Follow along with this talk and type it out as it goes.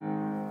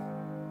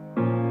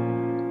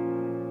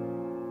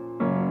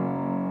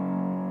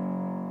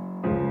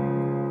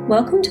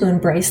Welcome to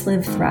Embrace,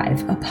 Live,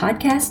 Thrive, a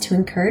podcast to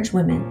encourage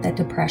women that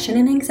depression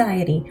and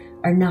anxiety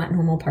are not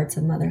normal parts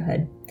of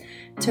motherhood.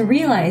 To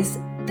realize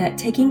that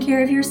taking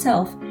care of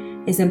yourself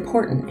is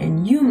important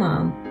and you,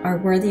 mom, are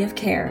worthy of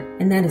care,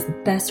 and that is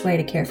the best way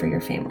to care for your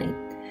family.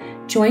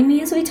 Join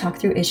me as we talk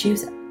through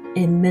issues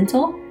in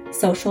mental,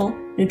 social,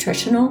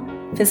 nutritional,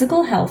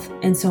 physical health,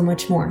 and so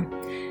much more.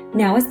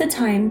 Now is the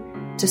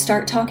time to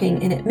start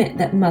talking and admit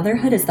that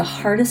motherhood is the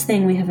hardest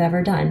thing we have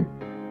ever done,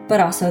 but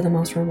also the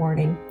most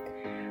rewarding.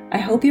 I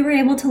hope you were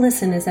able to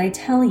listen as I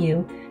tell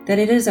you that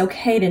it is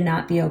okay to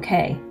not be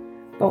okay,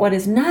 but what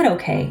is not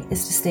okay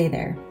is to stay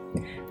there.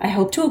 I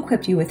hope to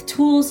equip you with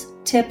tools,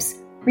 tips,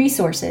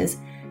 resources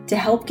to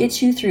help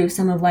get you through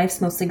some of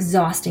life's most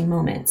exhausting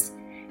moments.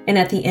 And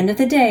at the end of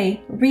the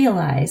day,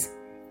 realize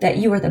that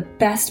you are the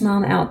best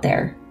mom out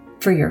there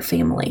for your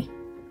family.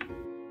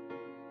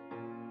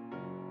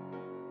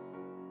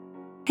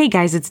 Hey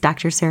guys, it's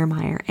Dr. Sarah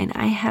Meyer, and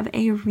I have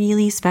a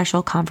really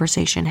special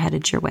conversation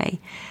headed your way.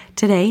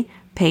 Today,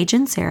 Paige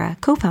and Sarah,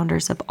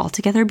 co-founders of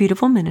Altogether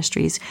Beautiful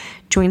Ministries,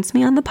 joins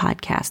me on the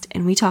podcast,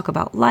 and we talk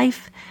about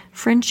life,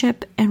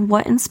 friendship, and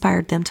what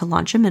inspired them to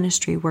launch a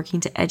ministry working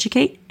to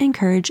educate,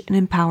 encourage, and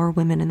empower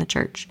women in the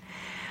church.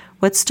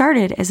 What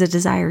started as a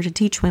desire to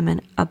teach women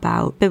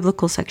about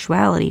biblical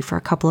sexuality for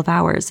a couple of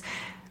hours,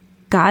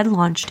 God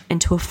launched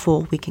into a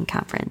full weekend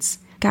conference.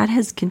 God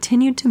has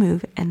continued to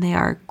move, and they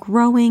are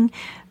growing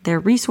their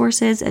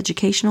resources,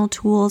 educational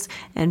tools,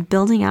 and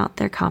building out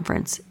their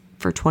conference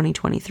for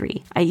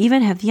 2023. I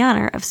even have the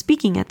honor of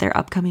speaking at their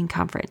upcoming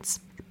conference.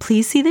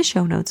 Please see the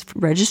show notes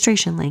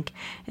registration link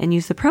and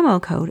use the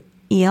promo code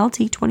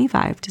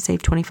ELT25 to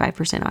save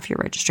 25% off your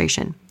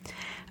registration.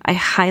 I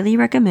highly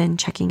recommend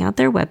checking out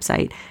their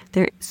website.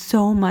 There's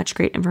so much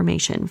great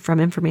information, from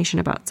information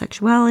about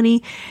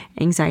sexuality,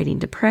 anxiety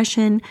and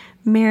depression,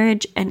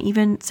 marriage, and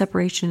even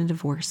separation and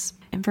divorce.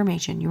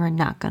 Information you are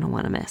not going to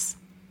want to miss.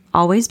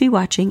 Always be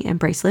watching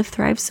Embrace, Live,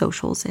 Thrive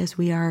socials as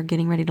we are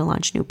getting ready to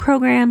launch new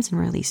programs and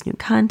release new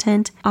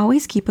content.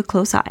 Always keep a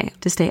close eye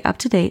to stay up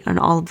to date on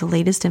all of the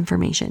latest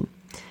information.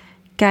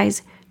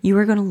 Guys, you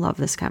are going to love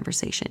this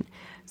conversation.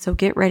 So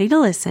get ready to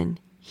listen.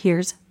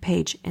 Here's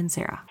Paige and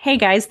Sarah. Hey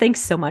guys,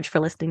 thanks so much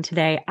for listening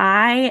today.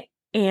 I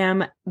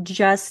am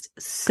just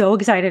so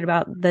excited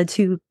about the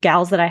two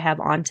gals that I have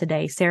on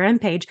today, Sarah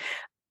and Paige.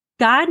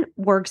 God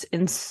works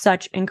in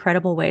such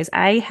incredible ways.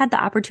 I had the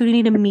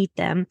opportunity to meet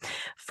them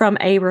from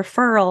a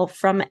referral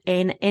from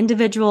an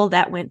individual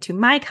that went to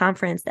my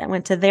conference, that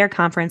went to their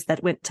conference,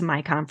 that went to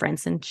my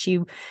conference. And she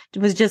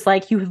was just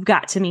like, you've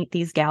got to meet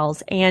these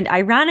gals. And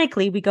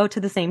ironically, we go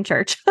to the same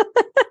church.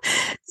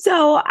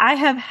 So I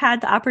have had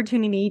the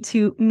opportunity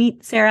to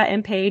meet Sarah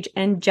and Paige,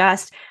 and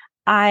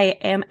I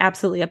am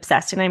absolutely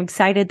obsessed, and I'm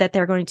excited that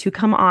they're going to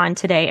come on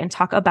today and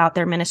talk about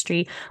their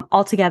ministry,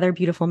 Altogether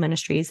Beautiful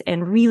Ministries,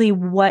 and really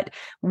what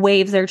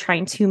waves they're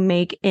trying to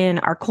make in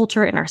our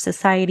culture, in our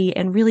society,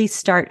 and really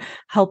start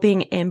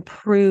helping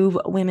improve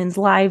women's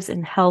lives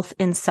and health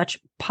in such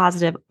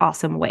positive,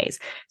 awesome ways.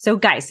 So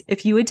guys,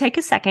 if you would take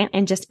a second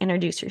and just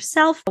introduce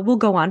yourself, we'll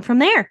go on from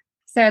there.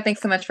 Sarah,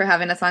 thanks so much for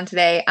having us on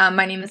today.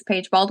 My name is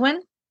Paige Baldwin.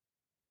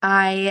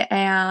 I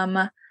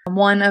am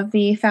one of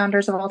the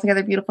founders of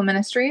Altogether Beautiful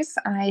Ministries.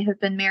 I have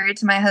been married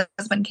to my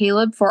husband,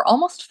 Caleb, for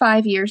almost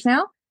 5 years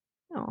now.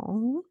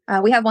 Oh.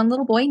 We have one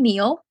little boy,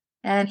 Neil,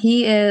 and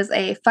he is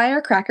a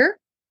firecracker.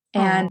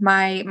 And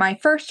my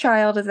first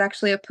child is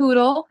actually a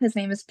poodle. His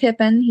name is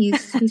Pippin.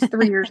 He's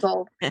 3 years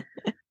old,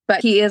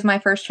 but he is my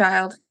first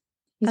child.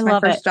 He's my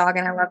first dog,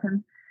 and I love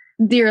him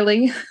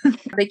dearly.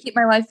 They keep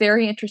my life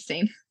very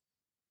interesting.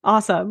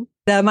 Awesome.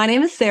 My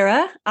name is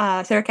Sarah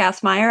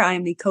Kastmeyer. I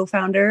am the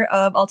co-founder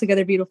of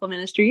Altogether Beautiful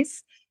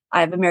Ministries.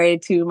 I've been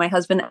married to my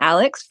husband,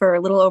 Alex, for a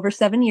little over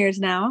 7 years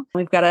now.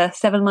 We've got a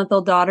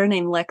 7-month-old daughter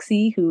named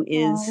Lexi, who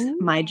is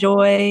my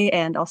joy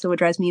and also what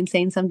drives me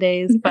insane some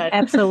days. But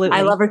absolutely,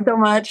 I love her so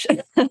much.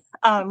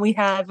 We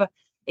have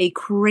a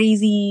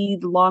crazy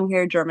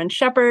long-haired German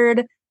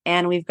Shepherd,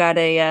 and we've got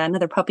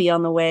another puppy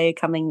on the way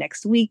coming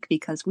next week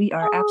because we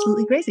are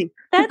absolutely crazy.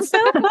 That's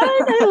so fun.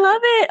 I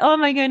love it. Oh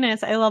my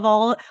goodness. I love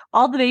all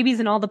the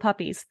babies and all the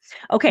puppies.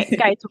 Okay,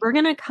 guys, we're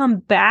going to come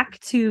back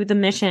to the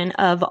mission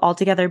of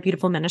Altogether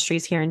Beautiful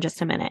Ministries here in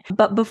just a minute.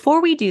 But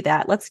before we do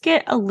that, let's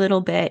get a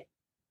little bit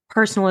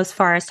personal as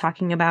far as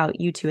talking about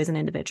you two as an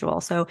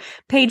individual. So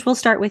Paige, we'll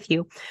start with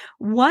you.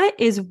 What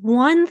is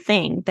one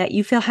thing that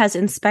you feel has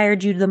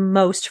inspired you the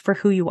most for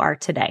who you are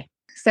today?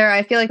 Sarah,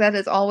 I feel like that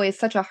is always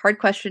such a hard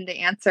question to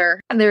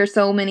answer. And there are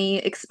so many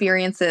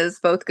experiences,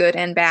 both good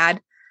and bad,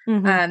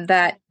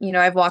 that,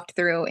 I've walked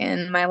through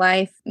in my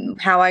life,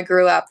 how I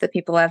grew up, the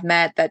people I've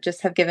met that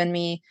just have given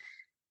me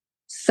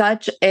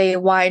such a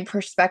wide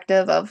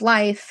perspective of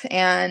life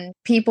and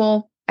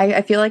people.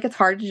 I feel like it's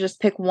hard to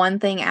just pick one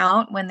thing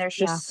out when there's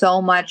just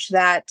so much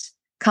that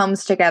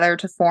comes together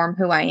to form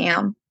who I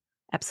am.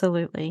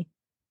 Absolutely.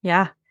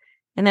 Yeah.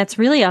 And that's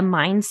really a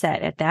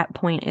mindset at that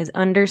point, is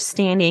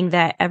understanding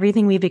that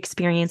everything we've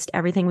experienced,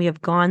 everything we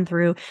have gone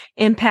through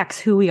impacts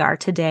who we are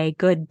today,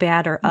 good,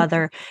 bad, or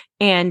other.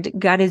 And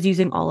God is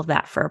using all of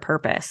that for a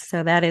purpose.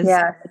 So that is,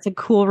 it's a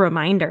cool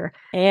reminder.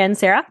 And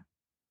Sarah?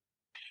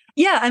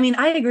 Yeah, I mean,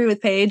 I agree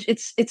with Paige.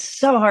 It's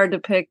so hard to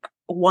pick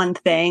one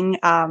thing.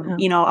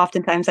 You know,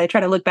 oftentimes I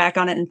try to look back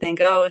on it and think,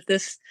 oh,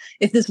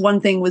 if this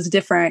one thing was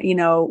different, you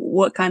know,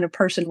 what kind of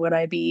person would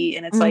I be?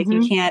 And it's like,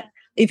 you can't,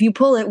 if you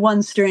pull at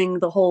one string,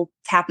 the whole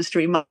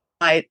tapestry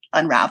might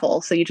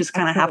unravel. So you just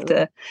kind of have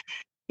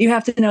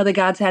to know that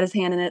God's had his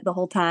hand in it the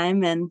whole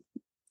time, and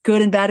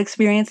good and bad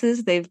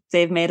experiences,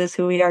 they've made us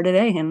who we are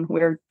today, and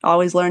we're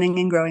always learning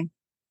and growing.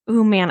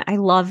 Oh man, I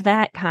love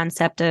that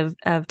concept of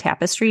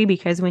tapestry,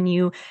 because when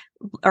you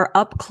are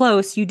up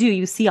close,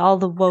 you see all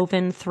the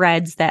woven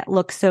threads that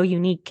look so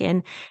unique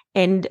and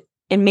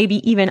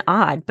maybe even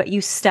odd, but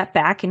you step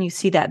back and you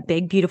see that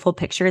big, beautiful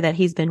picture that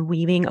he's been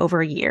weaving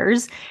over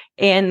years.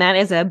 And that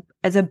is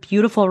a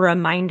beautiful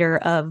reminder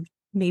of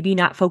maybe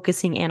not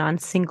focusing in on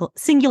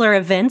singular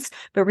events,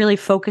 but really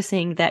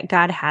focusing that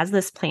God has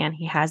this plan.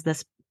 He has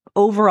this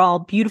overall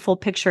beautiful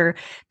picture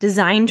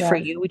designed for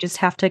you. We just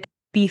have to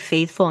be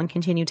faithful and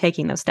continue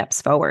taking those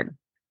steps forward.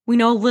 We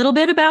know a little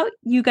bit about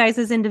you guys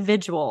as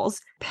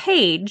individuals.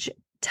 Paige,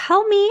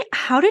 tell me,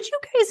 how did you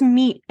guys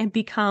meet and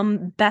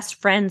become best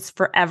friends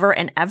forever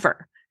and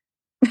ever?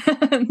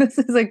 This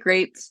is a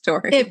great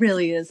story. It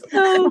really is.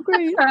 Oh,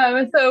 great.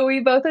 So we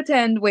both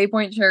attend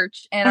Waypoint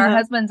Church, and our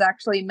husbands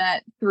actually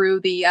met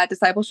through the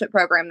discipleship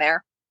program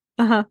there.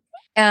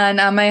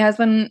 And my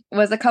husband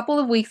was a couple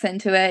of weeks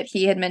into it.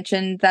 He had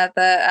mentioned that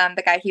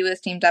the guy he was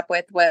teamed up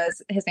with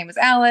his name was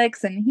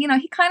Alex, and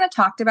he kind of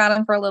talked about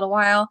him for a little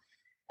while.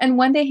 And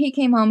one day he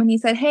came home and he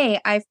said, "Hey,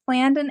 I've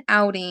planned an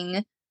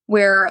outing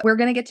where we're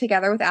going to get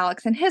together with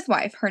Alex and his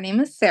wife. Her name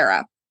is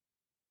Sarah,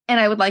 and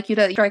I would like you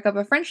to strike up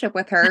a friendship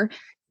with her."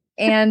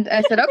 And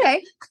I said,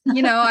 "Okay."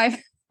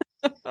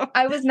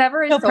 I was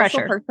never a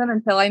social person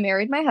until I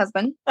married my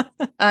husband,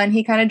 and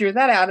he kind of drew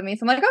that out of me.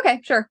 So I'm like,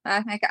 "Okay, sure,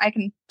 I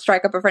can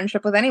strike up a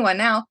friendship with anyone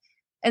now."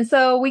 And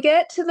so we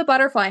get to the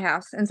Butterfly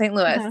House in St.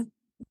 Louis,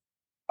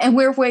 and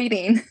we're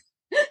waiting.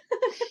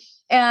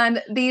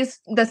 And this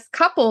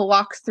couple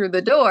walks through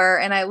the door,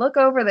 and I look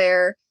over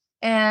there,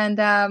 and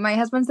my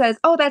husband says,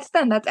 "Oh, that's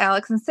them. That's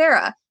Alex and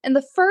Sarah." And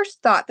the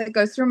first thought that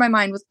goes through my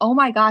mind was, "Oh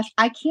my gosh,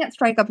 I can't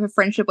strike up a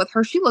friendship with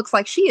her. She looks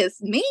like she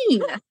is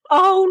mean.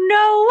 Oh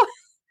no.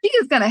 She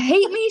is going to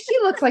hate me. She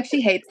looks like she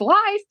hates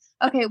life."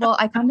 Okay, well,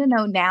 I come to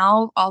know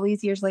now, all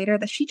these years later,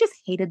 that she just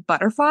hated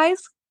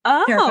butterflies.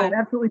 Oh. Terrified,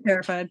 absolutely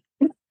terrified.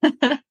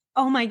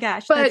 Oh my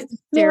gosh. But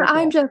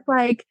I'm just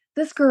like,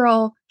 this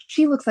girl,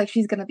 she looks like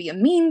she's going to be a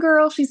mean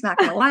girl. She's not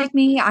going to like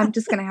me. I'm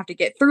just going to have to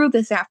get through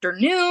this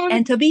afternoon.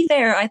 And to be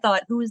fair, I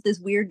thought, who is this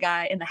weird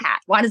guy in the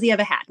hat? Why does he have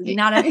a hat? Does he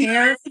not have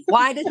hair?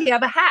 Why does he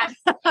have a hat?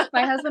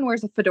 My husband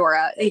wears a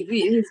fedora.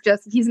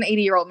 He's an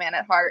 80-year-old man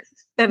at heart.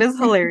 That is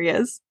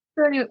hilarious.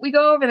 So anyway, we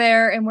go over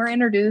there and we're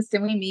introduced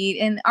and we meet,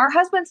 and our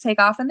husbands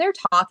take off and they're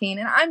talking,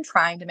 and I'm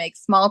trying to make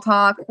small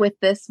talk with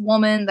this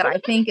woman that I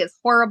think is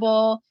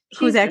horrible.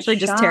 Who's actually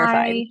just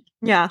terrified.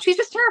 Yeah. She's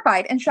just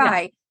terrified and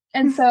shy. Yeah.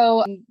 And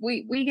so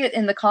we get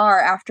in the car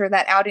after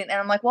that outing, and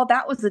I'm like, well,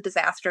 that was a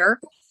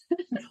disaster.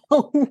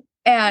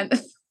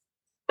 And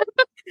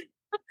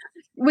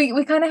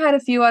we kind of had a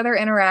few other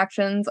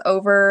interactions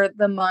over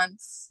the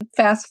months.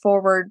 Fast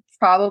forward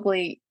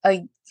probably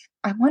I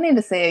wanted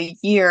to say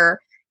a year,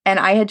 and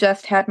I had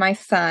just had my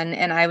son,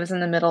 and I was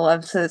in the middle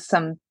of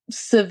some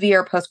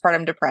severe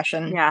postpartum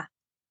depression. Yeah.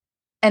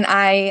 And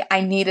I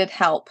needed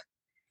help.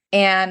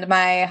 And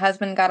my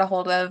husband got a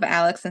hold of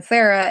Alex and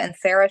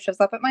Sarah shows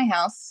up at my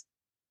house,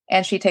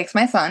 and she takes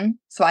my son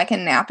so I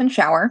can nap and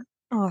shower.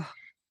 Oh.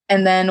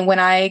 And then when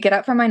I get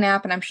up from my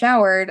nap and I'm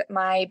showered,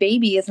 my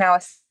baby is now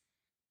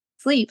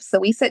asleep. So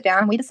we sit down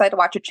and we decide to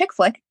watch a chick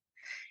flick.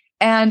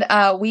 And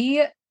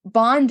we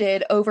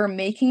bonded over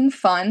making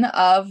fun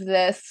of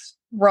this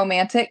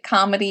romantic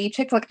comedy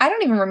chick flick. I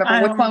don't even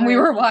remember which one we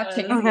were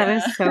watching. Oh, that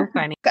is so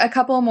funny. A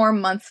couple more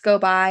months go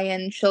by,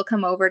 and she'll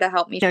come over to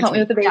help me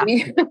with the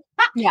baby.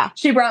 Yeah.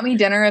 She brought me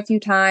dinner a few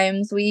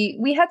times.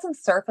 We had some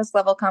surface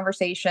level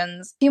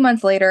conversations. A few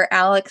months later,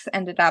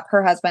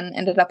 her husband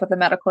ended up with a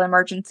medical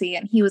emergency,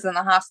 and he was in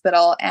the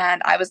hospital,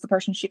 and I was the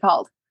person she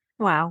called.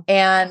 Wow.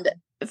 And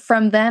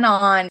from then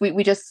on,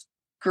 we just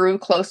grew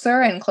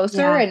closer and closer.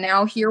 Yeah. And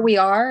now here we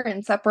are,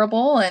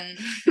 inseparable and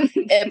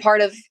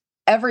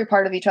every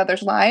part of each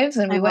other's lives,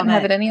 and we wouldn't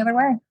have it any other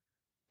way.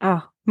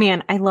 Oh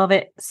man, I love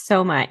it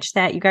so much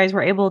that you guys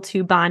were able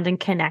to bond and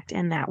connect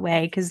in that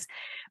way, because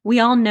we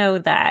all know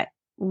that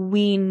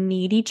we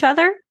need each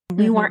other.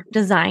 We weren't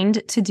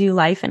designed to do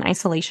life in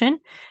isolation.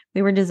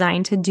 We were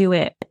designed to do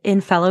it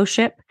in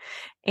fellowship.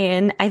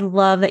 And I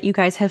love that you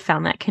guys have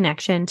found that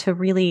connection to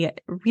really,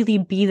 really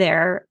be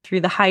there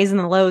through the highs and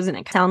the lows. And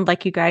it sounded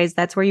like you guys,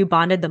 that's where you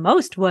bonded the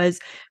most was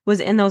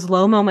in those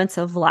low moments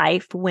of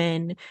life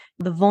when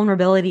the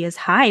vulnerability is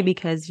high,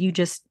 because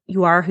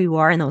you are who you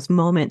are in those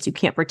moments. You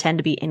can't pretend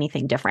to be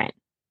anything different.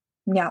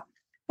 Yeah.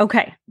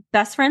 Okay.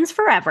 Best friends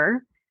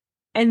forever.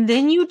 And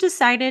then you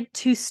decided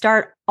to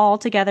start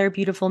Altogether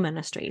Beautiful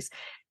Ministries.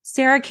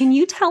 Sarah, can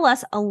you tell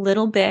us a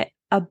little bit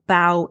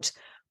about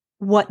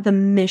what the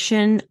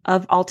mission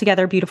of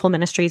Altogether Beautiful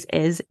Ministries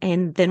is?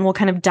 And then we'll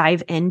kind of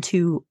dive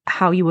into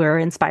how you were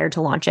inspired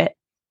to launch it.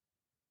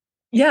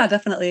 Yeah,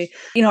 definitely.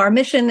 Our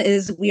mission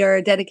is we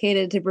are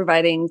dedicated to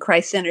providing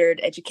Christ-centered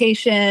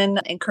education,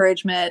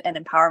 encouragement, and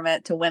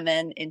empowerment to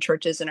women in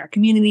churches in our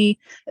community,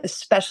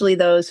 especially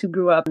those who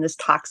grew up in this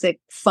toxic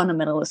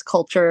fundamentalist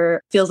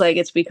culture. Feels like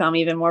it's become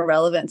even more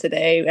relevant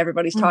today.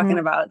 Everybody's talking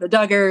about the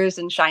Duggars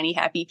and shiny,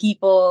 happy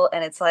people.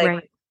 And it's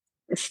like,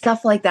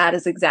 stuff like that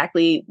is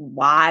exactly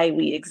why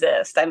we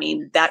exist. I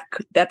mean,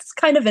 that's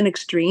kind of an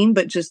extreme,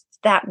 but just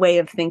that way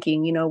of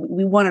thinking,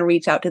 we want to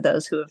reach out to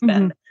those who have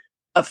been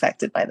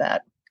affected by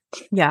that.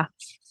 Yeah.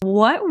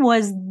 What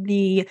was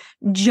the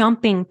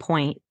jumping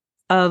point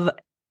of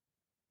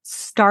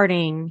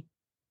starting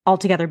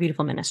Altogether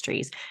Beautiful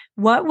Ministries?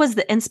 What was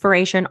the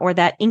inspiration or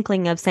that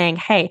inkling of saying,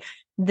 hey,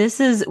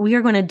 we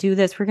are going to do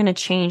this. We're going to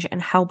change and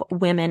help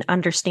women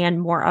understand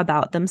more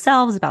about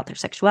themselves, about their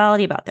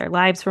sexuality, about their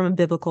lives from a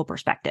biblical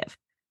perspective?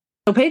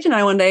 So Paige and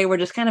I one day were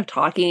just kind of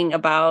talking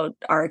about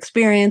our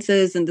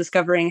experiences and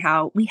discovering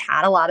how we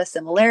had a lot of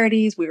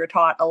similarities. We were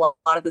taught a lot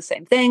of the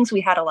same things.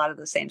 We had a lot of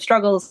the same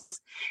struggles.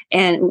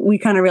 And we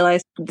kind of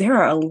realized there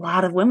are a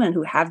lot of women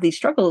who have these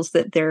struggles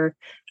that they're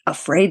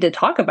afraid to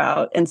talk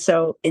about. And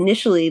so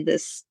initially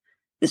this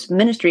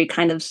ministry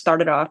kind of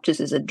started off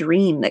just as a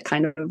dream that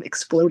kind of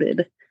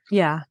exploded.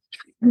 Yeah.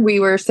 We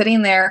were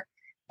sitting there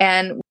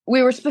and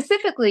we were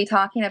specifically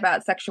talking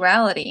about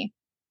sexuality.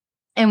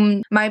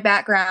 In my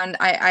background,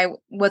 I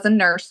was a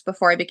nurse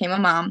before I became a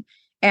mom,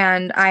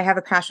 and I have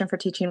a passion for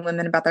teaching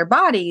women about their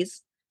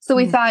bodies. So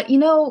we thought,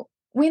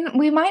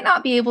 we might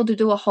not be able to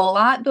do a whole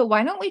lot, but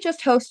why don't we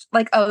just host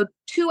like a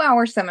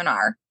 2-hour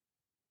seminar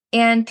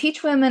and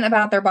teach women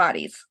about their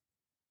bodies?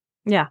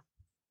 Yeah.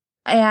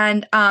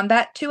 And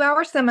that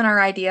 2-hour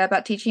seminar idea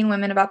about teaching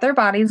women about their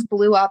bodies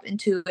blew up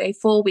into a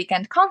full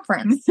weekend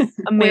conference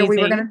where we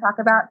were going to talk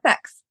about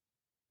sex.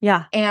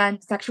 Yeah.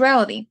 And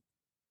sexuality.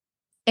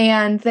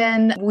 And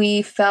then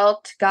we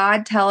felt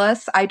God tell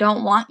us, I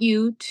don't want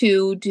you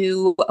to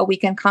do a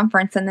weekend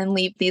conference and then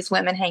leave these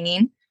women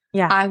hanging.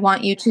 Yeah. I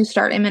want you to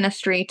start a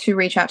ministry to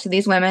reach out to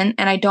these women.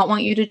 And I don't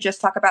want you to just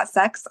talk about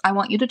sex. I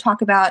want you to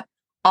talk about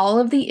all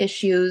of the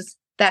issues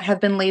that have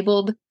been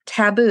labeled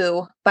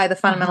taboo by the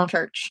fundamental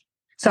church.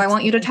 So I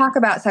want you to talk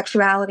about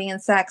sexuality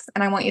and sex,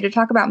 and I want you to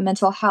talk about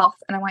mental health,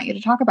 and I want you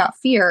to talk about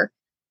fear.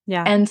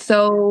 Yeah. And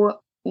so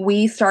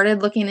we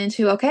started looking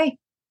into, okay,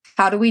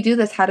 how do we do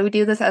this? How do we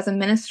do this as a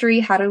ministry?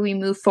 How do we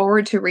move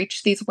forward to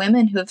reach these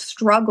women who have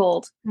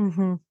struggled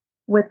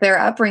with their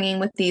upbringing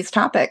with these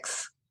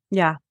topics?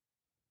 Yeah.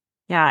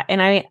 Yeah.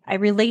 And I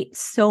relate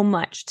so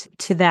much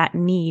to that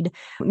need.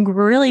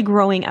 Really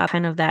growing up,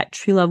 kind of that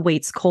true love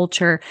waits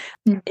culture,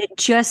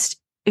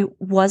 it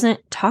wasn't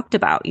talked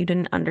about. You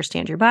didn't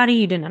understand your body.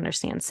 You didn't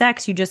understand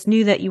sex. You just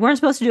knew that you weren't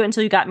supposed to do it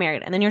until you got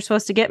married. And then you're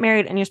supposed to get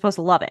married and you're supposed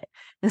to love it.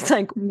 It's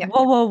like,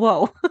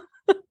 whoa.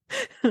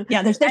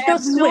 Yeah, there's no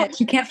switch.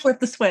 You can't flip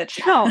the switch.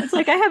 No, it's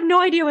like I have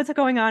no idea what's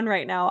going on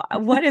right now.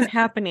 What is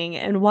happening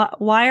and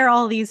why are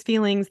all these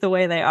feelings the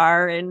way they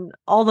are and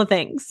all the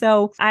things.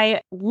 So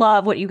I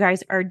love what you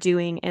guys are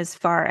doing as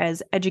far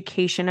as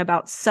education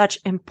about such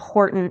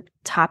important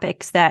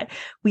topics that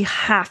we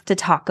have to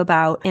talk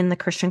about in the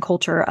Christian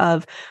culture,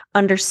 of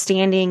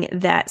understanding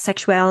that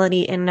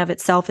sexuality in and of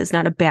itself is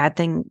not a bad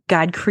thing.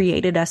 God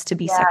created us to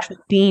be sexual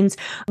beings,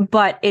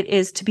 but it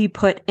is to be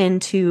put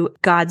into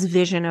God's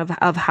vision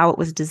of how it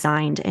was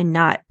designed and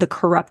not the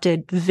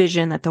corrupted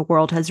vision that the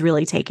world has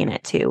really taken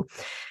it to.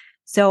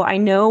 So I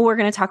know we're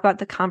going to talk about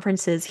the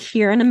conferences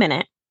here in a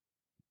minute,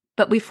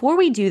 but before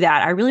we do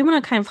that, I really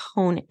want to kind of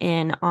hone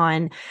in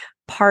on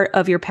part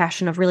of your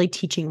passion of really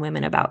teaching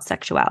women about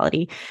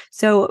sexuality.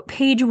 So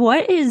Paige,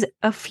 what is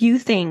a few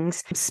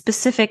things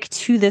specific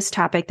to this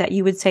topic that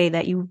you would say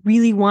that you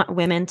really want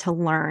women to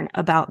learn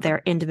about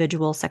their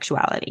individual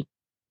sexuality?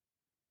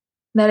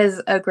 That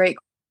is a great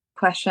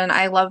question.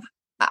 I love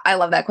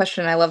that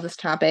question. I love this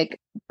topic.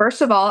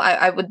 First of all,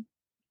 I would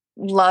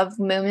love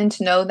women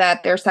to know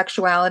that their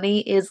sexuality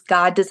is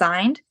God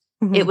designed.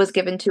 It was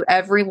given to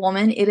every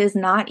woman. It is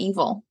not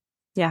evil.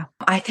 Yeah.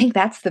 I think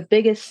that's the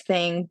biggest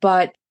thing.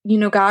 But,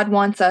 God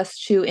wants us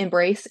to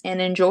embrace and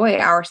enjoy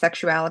our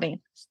sexuality.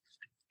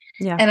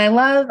 Yeah. And I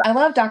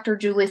love Dr.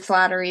 Julie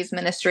Slattery's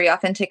ministry,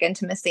 Authentic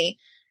Intimacy.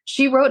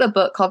 She wrote a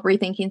book called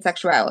Rethinking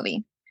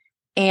Sexuality.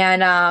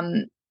 And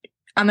I'm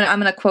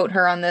gonna quote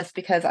her on this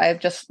because I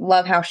just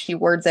love how she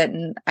words it,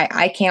 and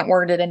I can't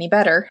word it any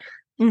better.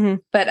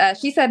 But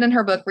she said in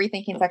her book,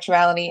 Rethinking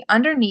Sexuality,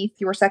 underneath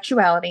your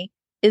sexuality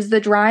is the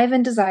drive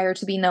and desire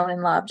to be known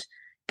and loved.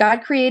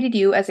 God created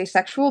you as a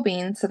sexual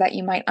being so that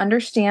you might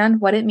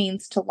understand what it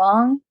means to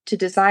long, to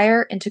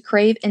desire, and to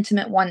crave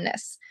intimate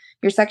oneness.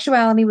 Your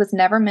sexuality was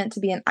never meant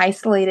to be an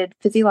isolated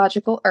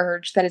physiological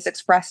urge that is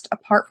expressed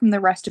apart from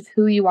the rest of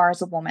who you are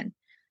as a woman.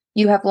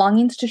 You have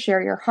longings to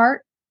share your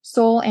heart,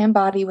 soul, and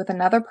body with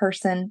another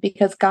person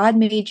because God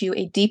made you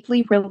a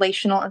deeply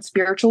relational and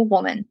spiritual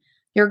woman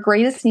Your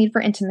greatest need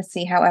for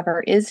intimacy,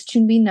 however, is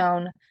to be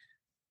known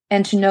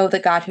and to know the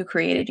God who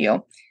created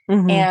you.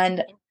 Mm-hmm.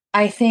 And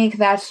I think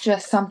that's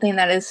just something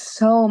that is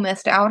so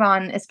missed out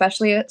on,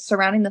 especially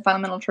surrounding the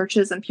fundamental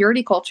churches and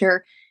purity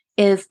culture,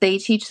 is they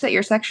teach that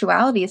your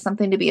sexuality is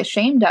something to be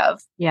ashamed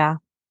of. Yeah.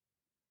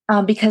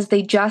 Because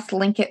they just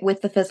link it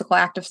with the physical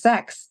act of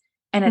sex,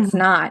 and it's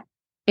not.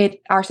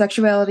 Our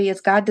sexuality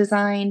is God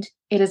designed.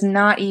 It is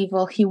not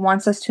evil. He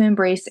wants us to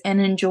embrace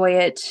and enjoy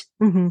it,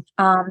 to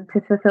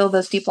fulfill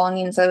those deep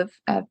longings of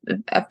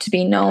to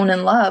be known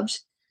and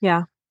loved.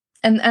 Yeah.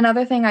 And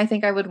another thing I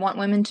think I would want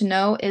women to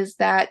know is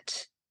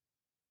that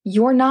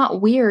you're not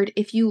weird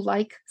if you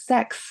like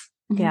sex.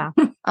 Yeah.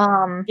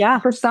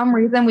 For some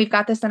reason, we've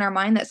got this in our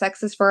mind that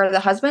sex is for the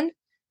husband,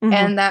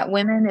 and that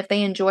women, if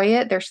they enjoy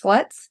it, they're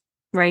sluts.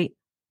 Right.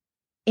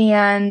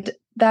 And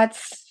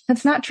that's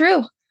not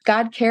true.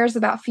 God cares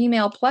about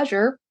female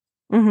pleasure.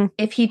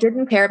 If he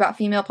didn't care about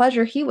female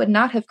pleasure, he would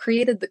not have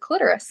created the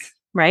clitoris.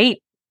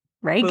 Right.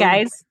 Right,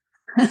 guys.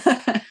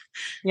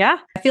 Yeah.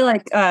 I feel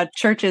like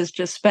churches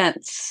just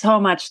spent so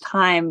much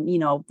time,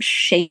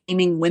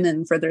 shaming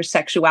women for their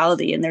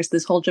sexuality. And there's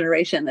this whole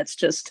generation that's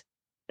just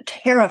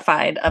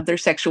terrified of their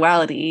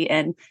sexuality.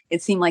 And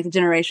it seemed like the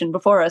generation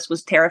before us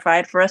was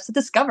terrified for us to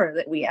discover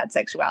that we had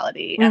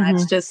sexuality. And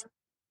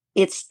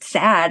it's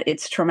sad,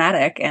 it's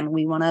traumatic, and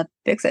we want to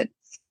fix it.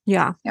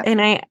 Yeah. Yep.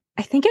 And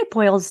I think it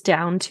boils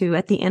down to,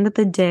 at the end of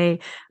the day,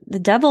 the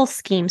devil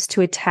schemes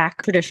to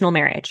attack traditional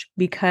marriage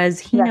because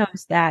he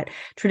knows that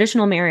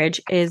traditional marriage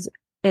is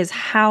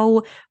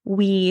how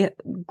we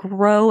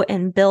grow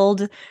and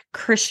build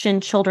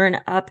Christian children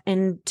up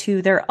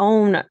into their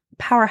own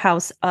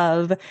powerhouse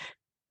of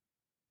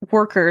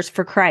workers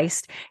for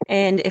Christ.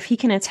 And if he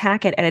can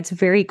attack it at its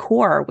very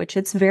core, which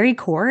its very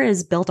core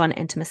is built on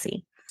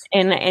intimacy.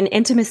 And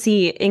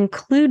intimacy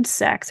includes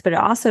sex, but it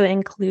also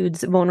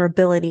includes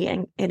vulnerability,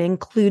 and it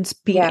includes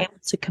being able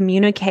to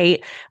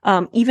communicate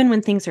even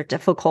when things are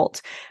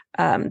difficult.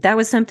 That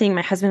was something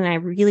my husband and I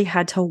really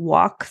had to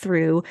walk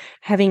through,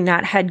 having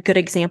not had good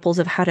examples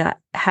of how to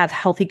have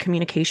healthy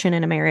communication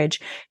in a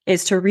marriage,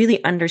 is to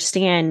really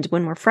understand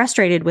when we're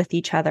frustrated with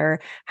each other,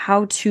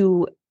 how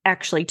to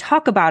actually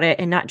talk about it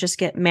and not just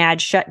get mad,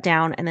 shut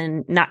down, and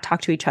then not talk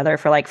to each other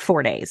for like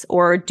 4 days,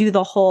 or do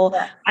the whole,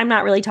 I'm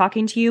not really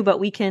talking to you, but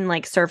we can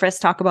like surface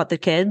talk about the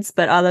kids.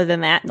 But other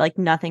than that, like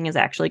nothing is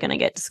actually going to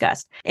get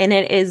discussed. And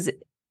it is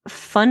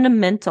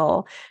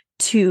fundamental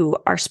to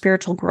our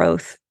spiritual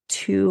growth,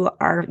 to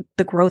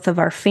the growth of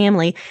our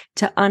family,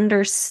 to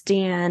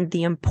understand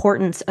the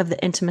importance of the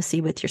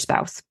intimacy with your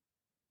spouse.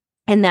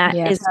 And that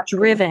is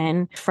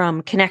driven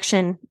from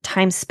connection,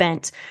 time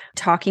spent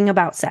talking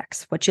about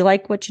sex, what you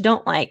like, what you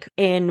don't like,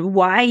 and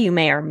why you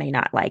may or may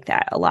not like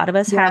that. A lot of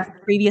us have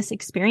previous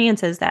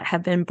experiences that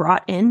have been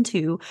brought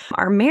into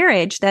our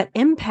marriage that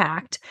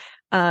impact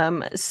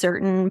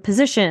certain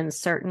positions,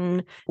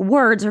 certain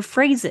words or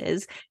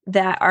phrases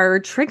that are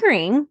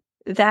triggering,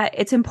 that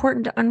it's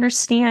important to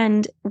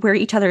understand where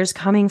each other is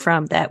coming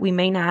from, that we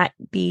may not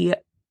be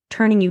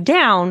turning you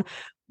down.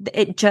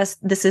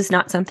 This is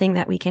not something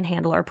that we can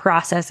handle or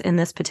process in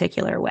this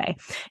particular way.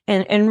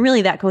 And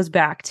really that goes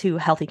back to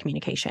healthy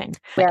communication.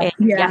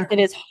 Yes, it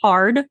is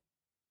hard.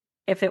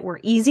 If it were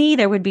easy,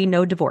 there would be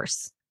no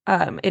divorce.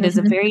 It is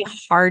a very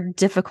hard,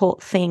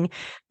 difficult thing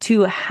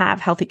to have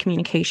healthy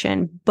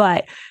communication.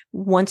 But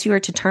once you are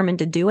determined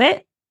to do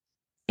it,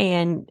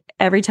 and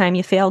every time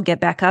you fail, get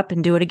back up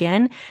and do it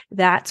again,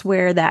 that's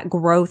where that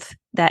growth,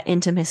 that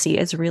intimacy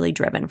is really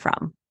driven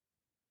from.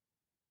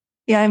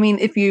 Yeah, I mean,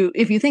 if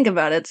you think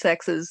about it,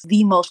 sex is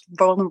the most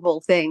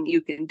vulnerable thing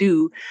you can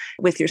do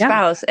with your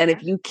spouse. And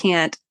if you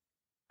can't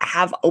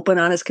have open,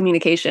 honest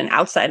communication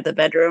outside of the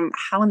bedroom,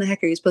 how in the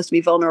heck are you supposed to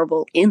be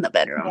vulnerable in the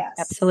bedroom? Yes.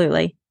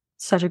 Absolutely.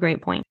 Such a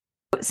great point.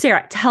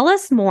 Sarah, tell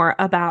us more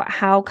about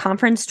how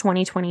Conference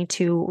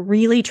 2022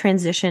 really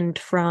transitioned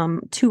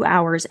from 2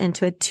 hours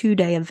into a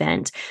 2-day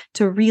event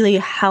to really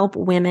help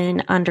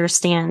women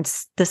understand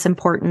this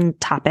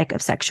important topic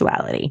of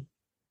sexuality.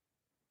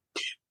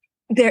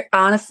 There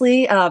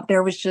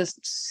was just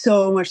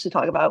so much to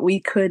talk about. We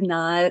could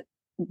not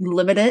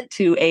limit it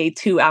to a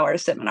 2-hour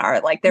seminar.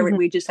 Like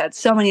we just had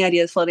so many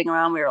ideas floating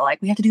around. We were like,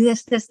 we have to do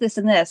this, this, this,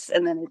 and this.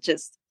 And then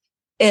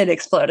it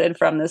exploded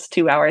from this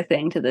 2-hour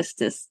thing to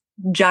this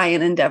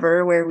giant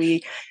endeavor where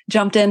we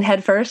jumped in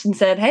head first and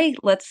said, hey,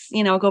 let's,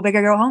 go big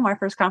or go home. Our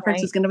first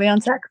conference is going to be on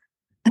sex.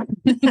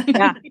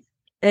 Yeah.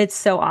 It's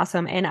so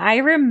awesome. And I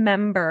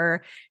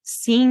remember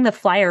seeing the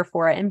flyer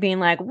for it and being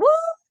like, whoa,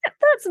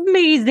 that's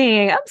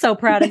amazing. I'm so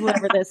proud of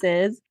whoever this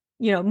is.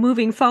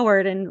 Moving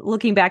forward and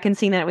looking back and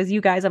seeing that it was you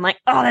guys, I'm like,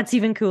 oh, that's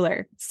even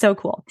cooler. So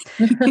cool.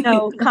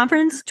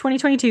 Conference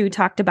 2022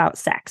 talked about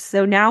sex.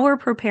 So now we're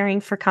preparing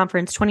for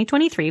Conference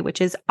 2023, which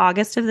is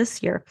August of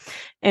this year.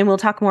 And we'll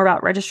talk more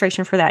about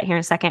registration for that here in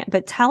a second.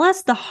 But tell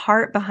us the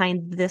heart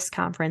behind this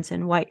conference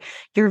and what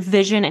your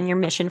vision and your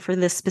mission for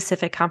this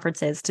specific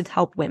conference is to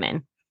help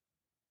women.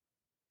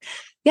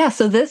 Yeah,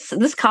 so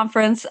this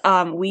conference,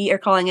 we are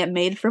calling it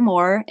Made for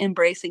More,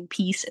 Embracing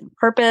Peace and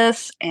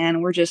Purpose.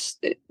 And we're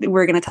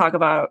going to talk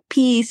about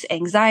peace,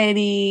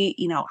 anxiety,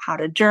 how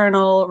to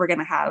journal. We're going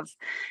to have,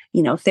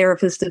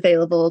 therapists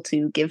available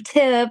to give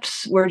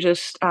tips.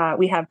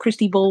 We have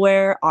Christy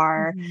Bulware,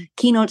 our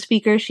keynote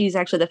speaker. She's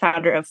actually the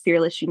founder of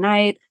Fearless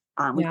Unite.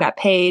 We've got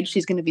Paige.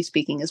 She's going to be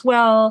speaking as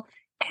well.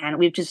 And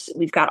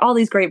we've got all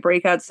these great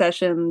breakout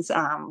sessions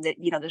that,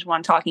 there's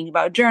one talking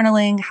about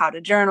journaling, how to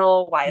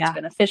journal, why it's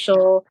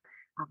beneficial.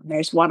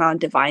 There's one on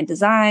divine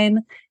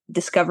design,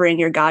 discovering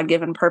your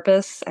God-given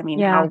purpose. I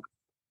mean, how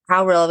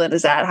relevant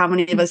is that? How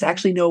many of us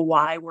actually know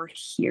why we're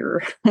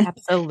here?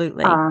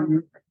 Absolutely.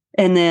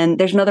 And then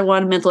there's another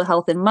one, mental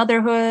health and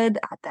motherhood.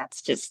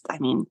 That's just,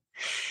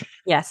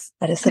 yes,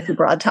 that is such a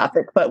broad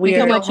topic, but we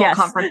could do a whole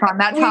conference on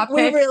that topic.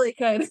 We really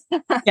could.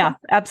 Yeah,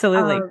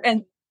 absolutely.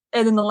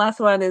 And then the last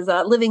one is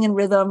living in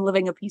rhythm,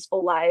 living a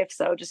peaceful life.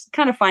 So just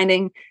kind of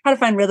finding how to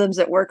find rhythms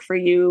that work for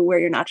you, where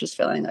you're not just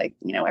feeling like,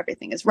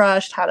 everything is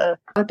rushed, how to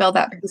build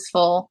that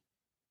peaceful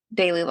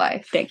daily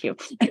life. Thank you.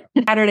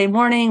 Saturday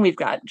morning, we've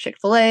got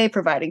Chick-fil-A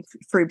providing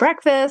free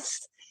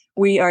breakfast.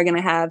 We are going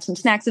to have some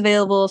snacks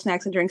available,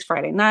 snacks and drinks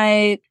Friday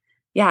night.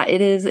 Yeah,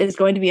 it's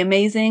going to be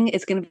amazing.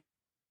 It's going to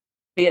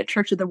be at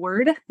Church of the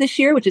Word this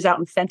year, which is out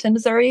in Fenton,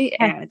 Missouri.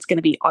 And it's going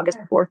to be August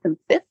 4th and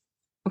 5th.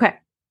 Okay.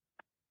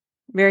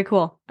 Very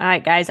cool. All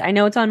right, guys. I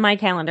know it's on my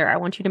calendar. I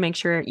want you to make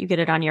sure you get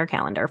it on your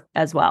calendar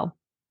as well.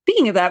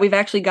 Speaking of that, we've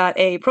actually got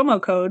a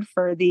promo code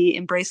for the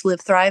Embrace,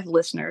 Live, Thrive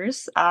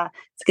listeners.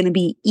 It's going to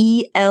be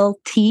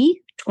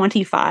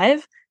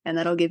ELT25, and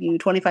that'll give you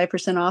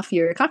 25% off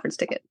your conference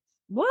ticket.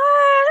 What?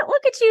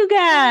 Look at you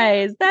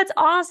guys. That's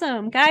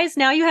awesome. Guys,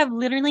 now you have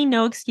literally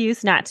no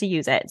excuse not to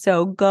use it.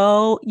 So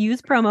go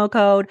use promo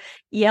code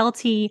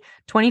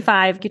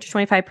ELT25, get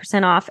your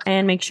 25% off,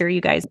 and make sure you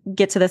guys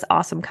get to this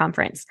awesome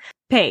conference.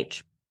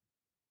 Paige.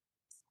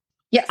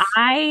 Yes.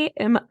 I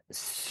am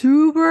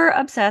super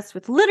obsessed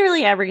with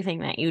literally everything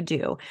that you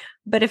do.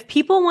 But if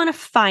people want to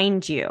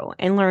find you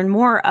and learn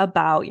more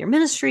about your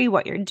ministry,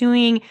 what you're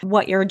doing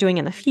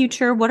in the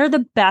future, what are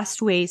the best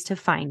ways to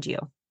find you?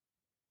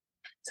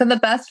 So the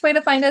best way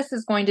to find us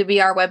is going to be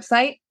our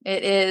website.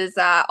 It is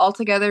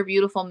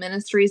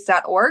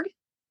altogetherbeautifulministries.org.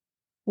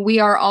 We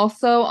are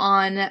also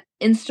on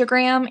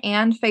Instagram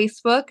and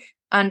Facebook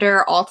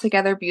under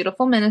Altogether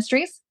Beautiful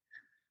Ministries.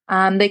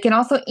 They can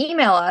also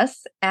email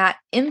us at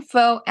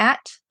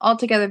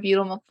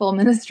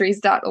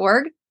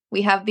info@altogetherbeautifulministries.org.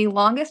 We have the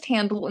longest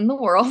handle in the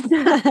world.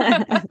 Who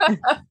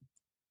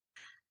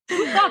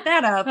thought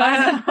that up?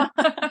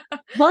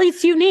 Well,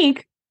 it's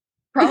unique.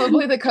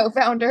 Probably the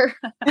co-founder.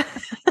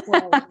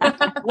 Whoa.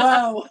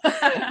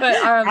 But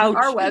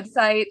our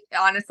website,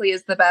 honestly,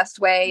 is the best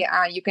way.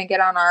 You can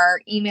get on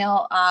our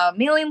email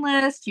mailing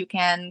list. You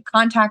can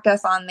contact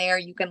us on there.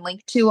 You can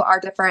link to our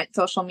different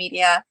social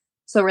media.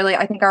 So really,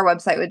 I think our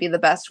website would be the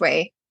best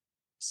way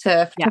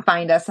to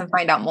find us and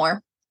find out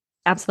more.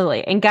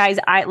 Absolutely. And guys,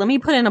 let me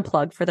put in a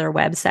plug for their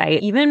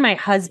website. Even my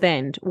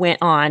husband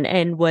went on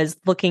and was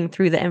looking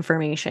through the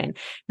information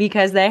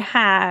because they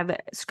have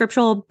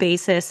scriptural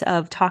basis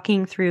of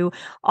talking through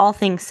all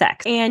things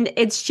sex. And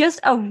it's just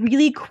a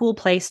really cool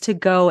place to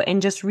go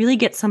and just really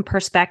get some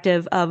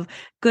perspective of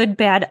good,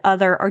 bad,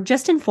 other, or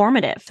just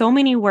informative. So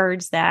many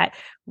words that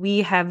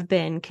we have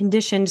been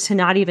conditioned to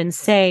not even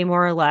say,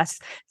 more or less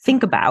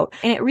think about.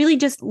 And it really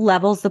just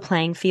levels the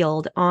playing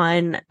field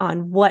on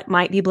what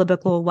might be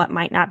biblical, what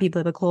might not be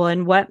biblical,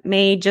 and what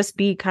may just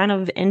be kind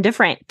of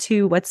indifferent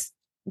to what's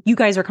you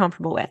guys are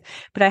comfortable with.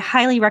 But I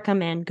highly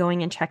recommend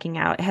going and checking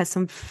out. It has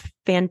some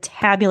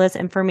fantabulous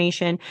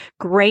information,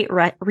 great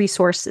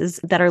resources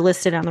that are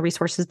listed on the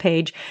resources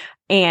page.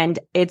 And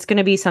it's going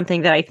to be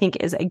something that I think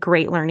is a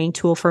great learning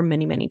tool for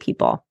many, many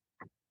people.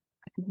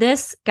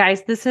 This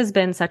has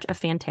been such a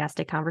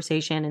fantastic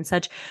conversation and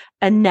such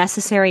a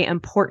necessary,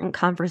 important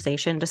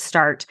conversation to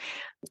start.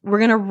 We're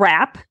going to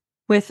wrap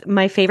with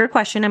my favorite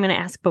question. I'm going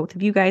to ask both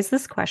of you guys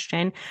this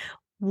question.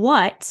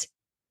 What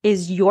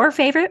is your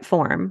favorite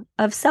form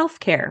of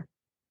self-care,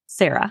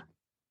 Sarah?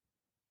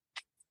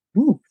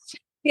 Ooh.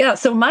 Yeah.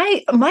 So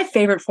my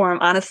favorite form,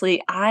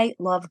 honestly, I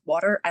love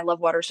water. I love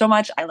water so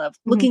much. I love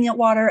looking at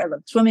water. I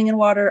love swimming in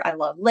water. I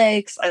love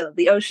lakes. I love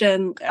the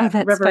ocean.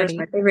 Rivers. Funny.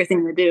 My favorite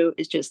thing to do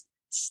is just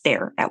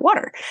stare at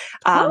water.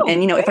 And,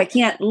 if I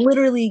can't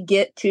literally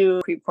get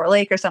to Creve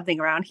Lake or something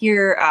around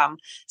here,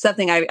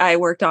 something I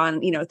worked on,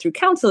 through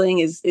counseling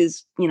is,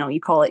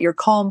 you call it your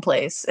calm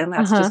place. And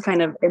that's just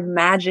kind of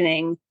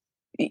imagining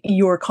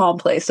your calm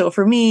place. So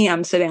for me,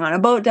 I'm sitting on a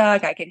boat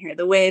dock. I can hear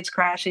the waves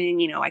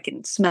crashing. I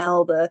can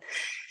smell the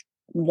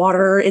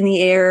water in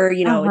the air.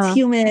 It's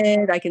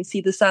humid. I can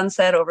see the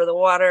sunset over the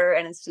water,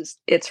 and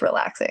it's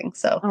relaxing.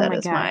 So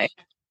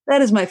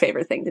that is my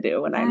favorite thing to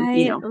do when I'm,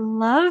 I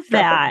love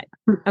that.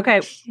 Okay.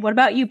 What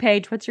about you,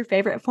 Paige? What's your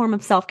favorite form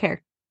of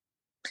self-care?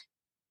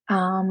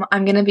 I'm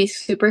going to be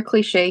super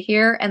cliche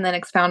here and then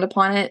expound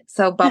upon it.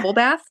 So bubble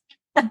bath.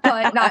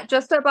 But not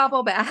just a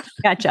bubble bath.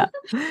 Gotcha.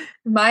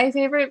 My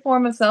favorite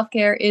form of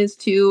self-care is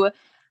to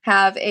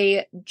have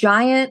a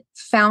giant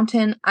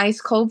fountain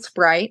ice cold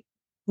Sprite.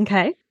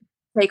 Okay.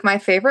 Take my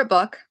favorite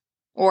book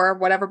or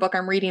whatever book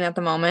I'm reading at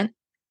the moment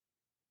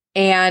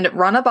and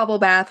run a bubble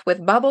bath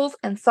with bubbles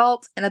and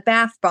salt and a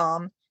bath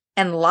bomb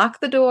and lock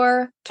the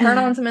door, turn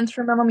on some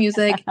instrumental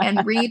music,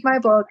 and read my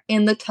book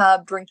in the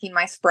tub drinking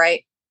my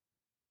Sprite.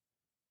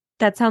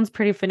 That sounds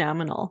pretty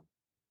phenomenal.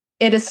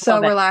 It is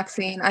so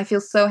relaxing. I feel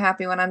so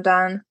happy when I'm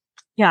done.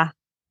 Yeah.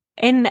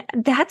 And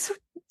that's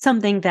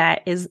something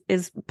that is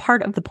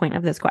part of the point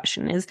of this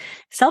question is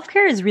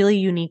self-care is really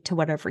unique to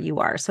whatever you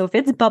are. So if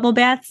it's bubble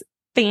baths,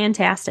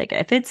 fantastic.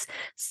 If it's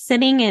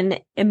sitting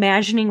and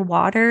imagining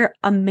water,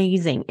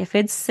 amazing. If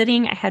it's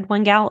sitting, I had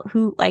one gal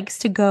who likes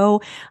to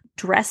go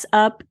dress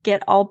up,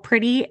 get all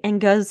pretty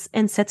and goes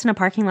and sits in a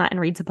parking lot and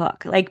reads a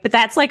book. But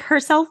that's like her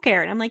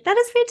self-care. And I'm like, that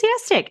is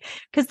fantastic.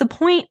 Because the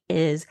point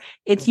is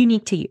it's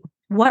unique to you.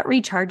 What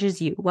recharges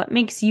you? What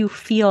makes you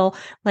feel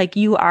like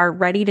you are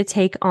ready to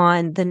take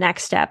on the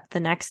next step, the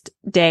next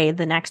day,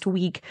 the next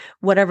week,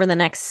 whatever the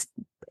next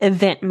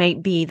event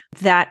might be?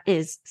 That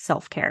is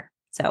self-care.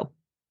 So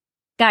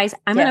guys,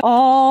 I'm going to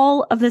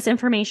all of this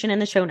information in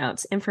the show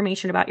notes,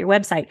 information about your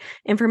website,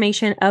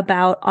 information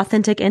about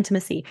authentic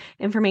intimacy,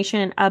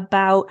 information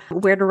about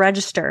where to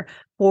register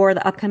for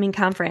the upcoming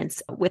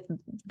conference with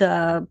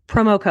the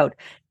promo code,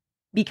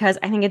 because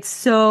I think it's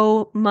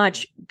so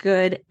much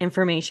good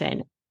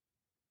information.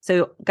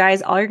 So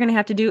guys, all you're going to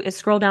have to do is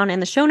scroll down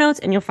in the show notes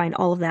and you'll find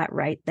all of that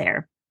right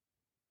there.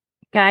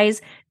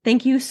 Guys,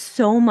 thank you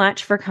so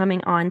much for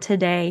coming on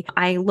today.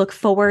 I look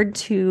forward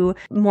to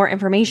more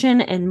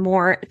information and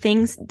more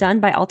things done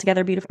by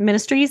Altogether Beautiful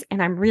Ministries,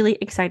 and I'm really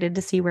excited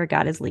to see where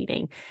God is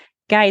leading.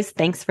 Guys,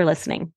 thanks for listening.